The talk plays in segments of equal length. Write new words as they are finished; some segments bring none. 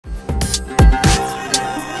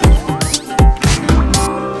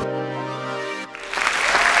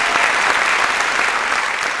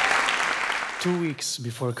2 weeks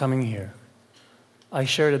before coming here, I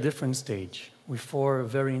shared a different stage with 4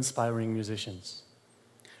 very inspiring musicians.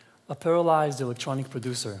 A paralyzed electronic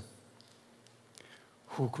producer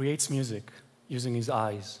who creates music using his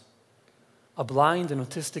eyes. A blind and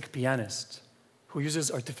autistic pianist who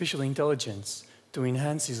uses artificial intelligence to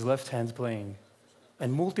enhance his left-hand playing.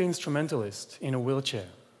 And multi-instrumentalist in a wheelchair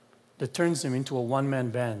that turns him into a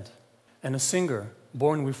one-man band. And a singer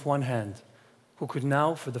born with one hand who could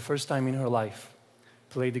now, for the first time in her life,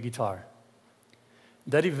 play the guitar.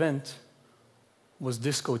 That event was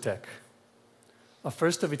DisCoTech, a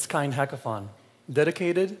first-of-its-kind hackathon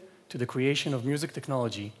dedicated to the creation of music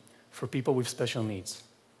technology for people with special needs.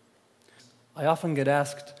 I often get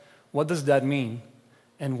asked, what does that mean,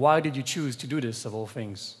 and why did you choose to do this, of all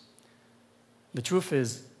things? The truth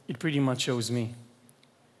is, it pretty much shows me.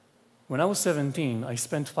 When I was 17, I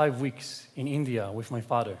spent 5 weeks in India with my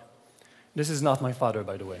father. This is not my father,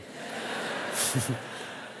 by the way.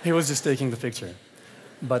 He was just taking the picture.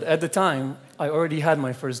 But at the time, I already had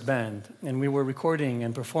my first band, and we were recording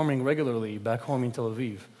and performing regularly back home in Tel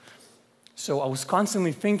Aviv. So I was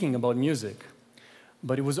constantly thinking about music,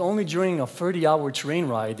 but it was only during a 30-hour train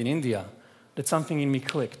ride in India that something in me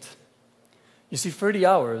clicked. You see, 30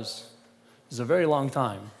 hours is a very long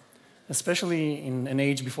time, especially in an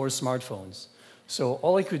age before smartphones. So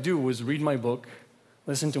all I could do was read my book,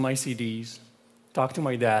 listen to my CDs, talk to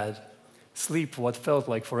my dad, sleep what felt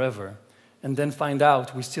like forever, and then find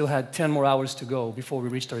out we still had 10 more hours to go before we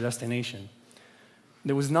reached our destination.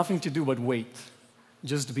 There was nothing to do but wait,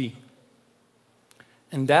 just be.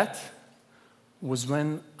 And that was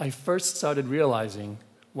when I first started realizing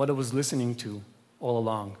what I was listening to all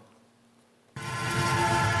along.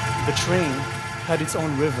 The train had its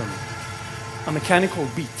own rhythm, a mechanical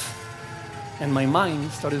beat, and my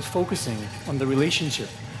mind started focusing on the relationship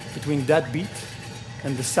between that beat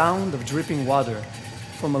and the sound of dripping water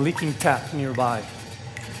from a leaking tap nearby.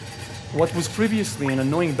 What was previously an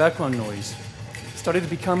annoying background noise started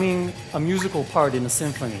becoming a musical part in a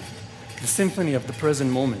symphony, the symphony of the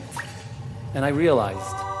present moment. And I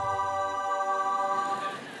realized,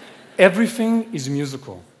 everything is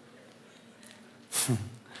musical.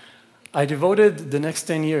 I devoted the next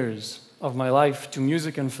 10 years of my life to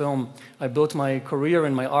music and film. I built my career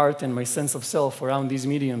and my art and my sense of self around these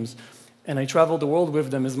mediums, and I traveled the world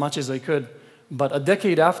with them as much as I could. But a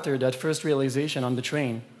decade after that first realization on the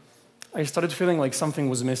train, I started feeling like something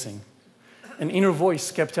was missing. An inner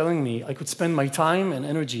voice kept telling me I could spend my time and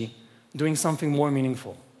energy doing something more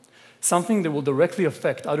meaningful, something that will directly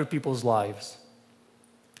affect other people's lives.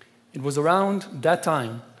 It was around that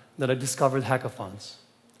time that I discovered hackathons.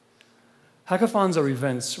 Hackathons are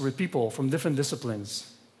events where people from different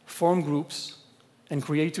disciplines form groups and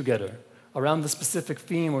create together around a specific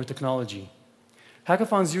theme or technology.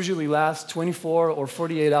 Hackathons usually last 24 or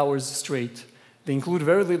 48 hours straight. They include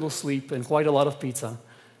very little sleep and quite a lot of pizza,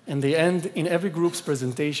 and they end in every group's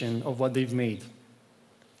presentation of what they've made.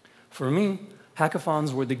 For me,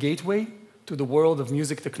 hackathons were the gateway to the world of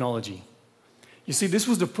music technology. You see, this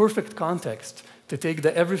was the perfect context to take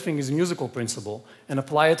the everything is musical principle and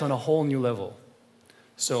apply it on a whole new level.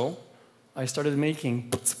 So I started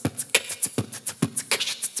making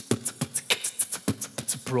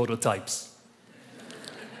prototypes.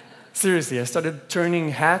 Seriously, I started turning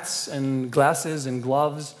hats and glasses and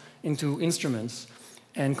gloves into instruments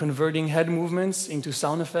and converting head movements into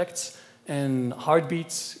sound effects and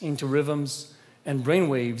heartbeats into rhythms and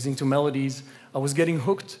brainwaves into melodies. I was getting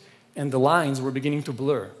hooked and the lines were beginning to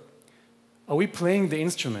blur. Are we playing the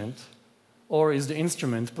instrument, or is the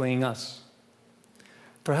instrument playing us?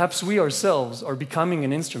 Perhaps we ourselves are becoming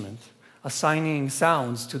an instrument, assigning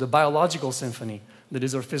sounds to the biological symphony that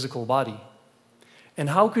is our physical body. And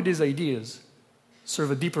how could these ideas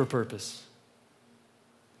serve a deeper purpose?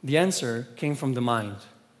 The answer came from the mind.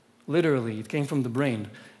 Literally, it came from the brain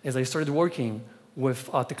as I started working with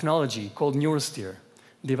a technology called Neurosteer,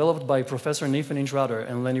 developed by Professor Nathan Inchrouter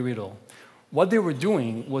and Lenny Riddle. What they were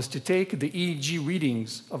doing was to take the EEG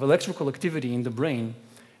readings of electrical activity in the brain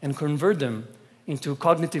and convert them into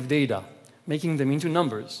cognitive data, making them into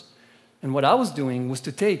numbers. And what I was doing was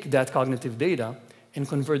to take that cognitive data and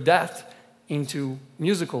convert that into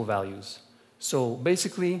musical values. So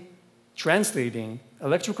basically, translating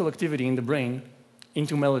electrical activity in the brain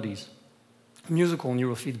into melodies, musical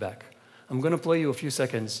neurofeedback. I'm going to play you a few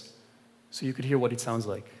seconds so you could hear what it sounds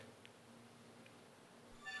like.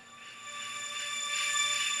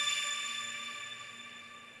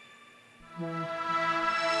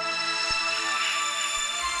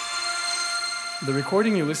 The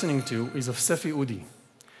recording you're listening to is of Sefi Udi.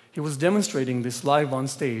 He was demonstrating this live on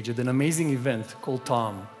stage at an amazing event called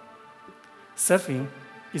Tom. Sefi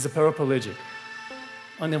is a paraplegic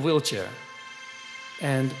on a wheelchair.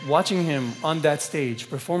 And watching him on that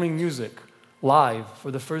stage performing music live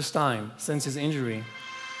for the first time since his injury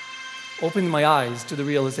opened my eyes to the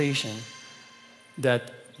realization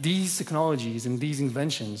that these technologies and these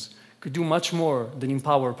inventions could do much more than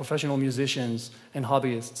empower professional musicians and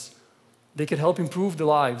hobbyists. They could help improve the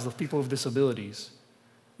lives of people with disabilities.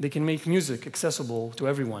 They can make music accessible to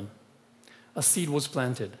everyone. A seed was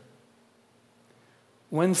planted.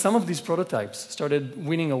 When some of these prototypes started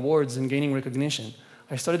winning awards and gaining recognition,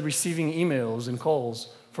 I started receiving emails and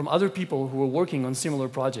calls from other people who were working on similar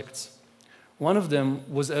projects. One of them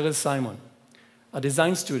was Erez Simon, a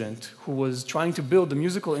design student who was trying to build a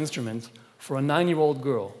musical instrument for a 9-year-old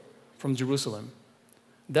girl from Jerusalem.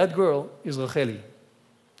 That girl is Racheli.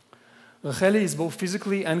 Racheli is both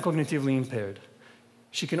physically and cognitively impaired.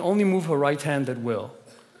 She can only move her right hand at will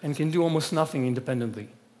and can do almost nothing independently.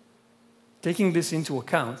 Taking this into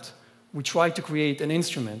account, we tried to create an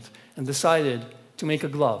instrument and decided to make a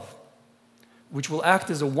glove, which will act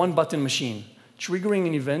as a one-button machine, triggering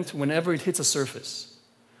an event whenever it hits a surface.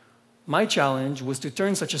 My challenge was to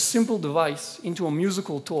turn such a simple device into a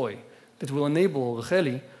musical toy that will enable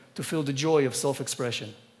Racheli to feel the joy of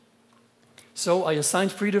self-expression. So I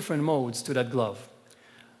assigned 3 different modes to that glove.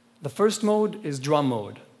 The first mode is drum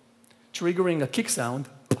mode, triggering a kick sound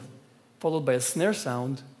followed by a snare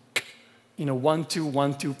sound in a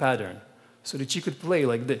 1-2-1-2 pattern, so that she could play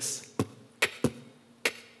like this.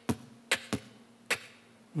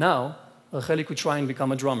 Now, Racheli could try and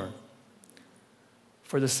become a drummer.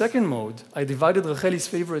 For the second mode, I divided Racheli's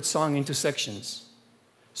favorite song into sections,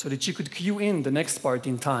 so that she could cue in the next part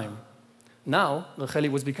in time. Now, Racheli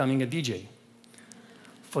was becoming a DJ.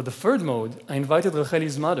 For the third mode, I invited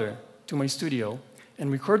Racheli's mother to my studio and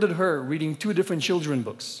recorded her reading 2 different children's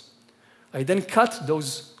books. I then cut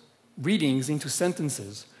those readings into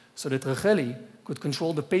sentences so that Racheli could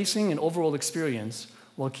control the pacing and overall experience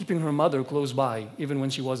while keeping her mother close by, even when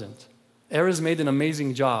she wasn't. Erez made an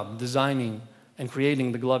amazing job designing and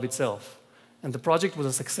creating the glove itself, and the project was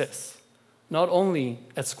a success, not only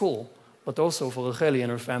at school, but also for Racheli and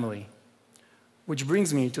her family. Which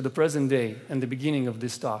brings me to the present day and the beginning of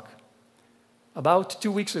this talk. About 2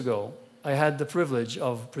 weeks ago, I had the privilege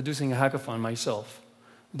of producing a hackathon myself,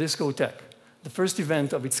 DisCoTech, the first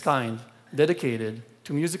event of its kind dedicated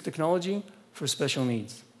to music technology for special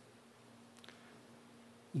needs.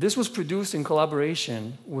 This was produced in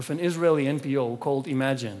collaboration with an Israeli NPO called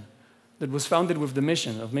Imagine, that was founded with the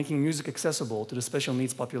mission of making music accessible to the special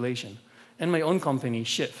needs population, and my own company,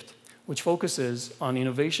 Shift, which focuses on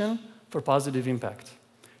innovation for positive impact.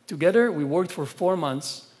 Together, we worked for 4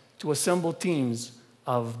 months to assemble teams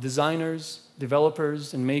of designers,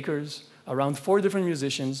 developers, and makers around 4 different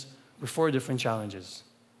musicians with 4 different challenges.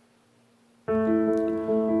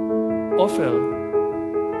 Ofer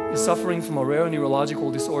is suffering from a rare neurological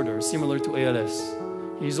disorder similar to ALS.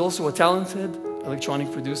 He is also a talented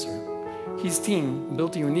electronic producer. His team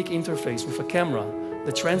built a unique interface with a camera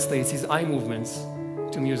that translates his eye movements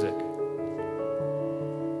to music.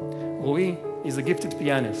 Rui is a gifted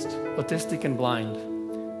pianist, autistic and blind.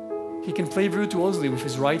 He can play virtuosely with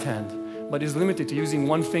his right hand, but is limited to using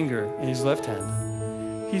 1 finger in his left hand.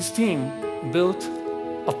 His team built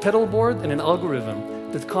a pedal board and an algorithm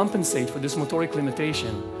that compensate for this motoric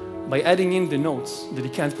limitation by adding in the notes that he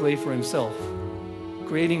can't play for himself,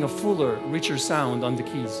 creating a fuller, richer sound on the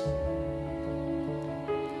keys.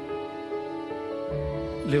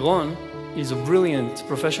 Liron is a brilliant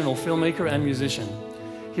professional filmmaker and musician.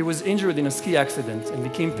 He was injured in a ski accident and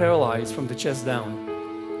became paralyzed from the chest down.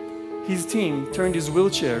 His team turned his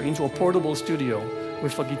wheelchair into a portable studio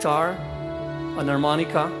with a guitar, an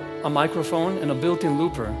harmonica, a microphone, and a built-in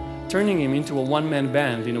looper, turning him into a one-man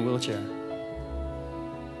band in a wheelchair.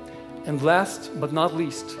 And last but not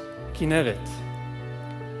least, Kinneret,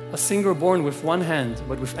 a singer born with 1 hand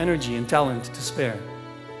but with energy and talent to spare.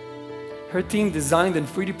 Her team designed and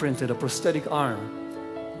 3D printed a prosthetic arm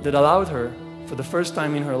that allowed her, for the first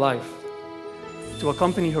time in her life, to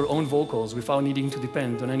accompany her own vocals without needing to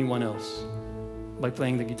depend on anyone else by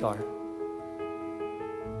playing the guitar.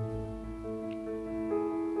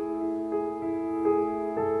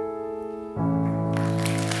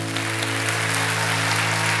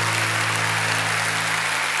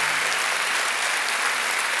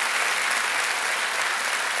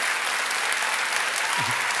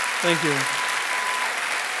 Thank you.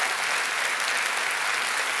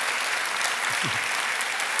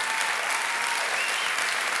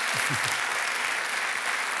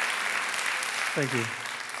 Thank you.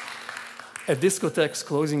 At DisCoTech's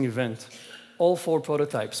closing event, all 4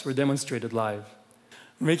 prototypes were demonstrated live.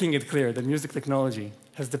 making it clear that music technology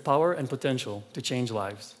has the power and potential to change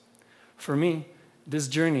lives. For me, this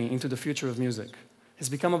journey into the future of music has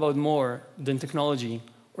become about more than technology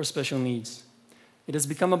or special needs. It has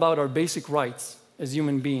become about our basic rights as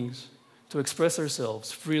human beings to express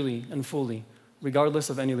ourselves freely and fully, regardless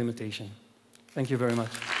of any limitation. Thank you very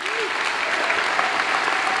much.